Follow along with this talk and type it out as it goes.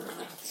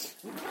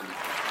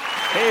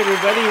Hey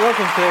everybody,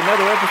 welcome to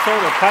another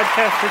episode of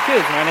Podcast for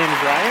Kids. My name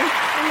is Ryan.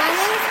 And my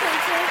name is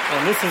Spencer.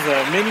 And this is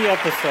a mini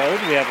episode.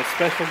 We have a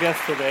special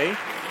guest today.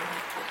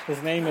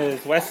 His name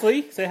is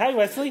Wesley. Say hi,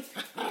 Wesley.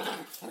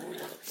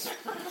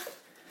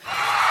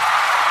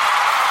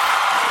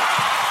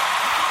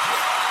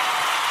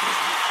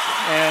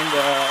 And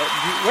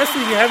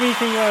Wesley, do you have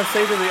anything you want to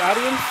say to the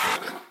audience?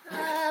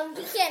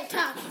 He can't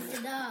talk, he's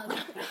a dog.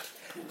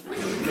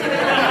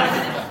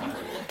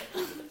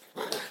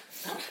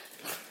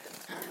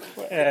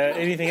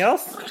 Anything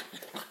else?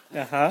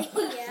 Uh-huh.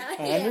 Yeah.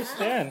 I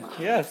understand.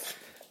 Yes.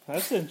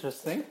 That's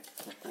interesting.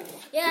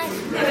 Yes.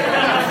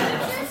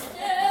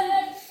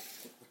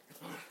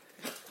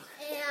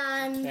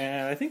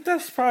 And I think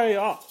that's probably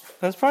all.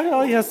 That's probably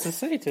all he has to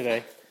say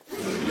today.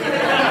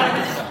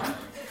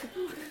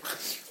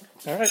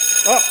 All right.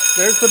 Oh,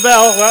 there's the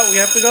bell. Well, we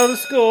have to go to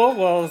school.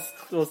 Well,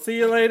 we'll see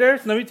you later.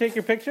 Let me take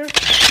your picture.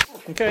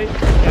 Okay.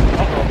 And,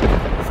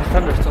 it's a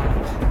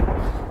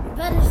thunderstorm.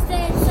 Better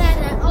stay inside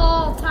at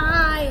all times.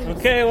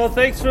 Okay, well,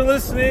 thanks for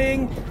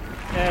listening.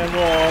 And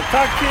we'll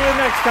talk to you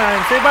next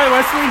time. Say bye,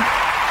 Wesley.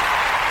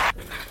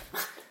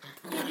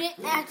 You've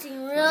been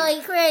acting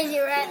really crazy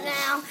right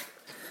now.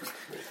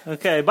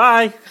 Okay,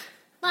 bye.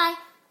 Bye.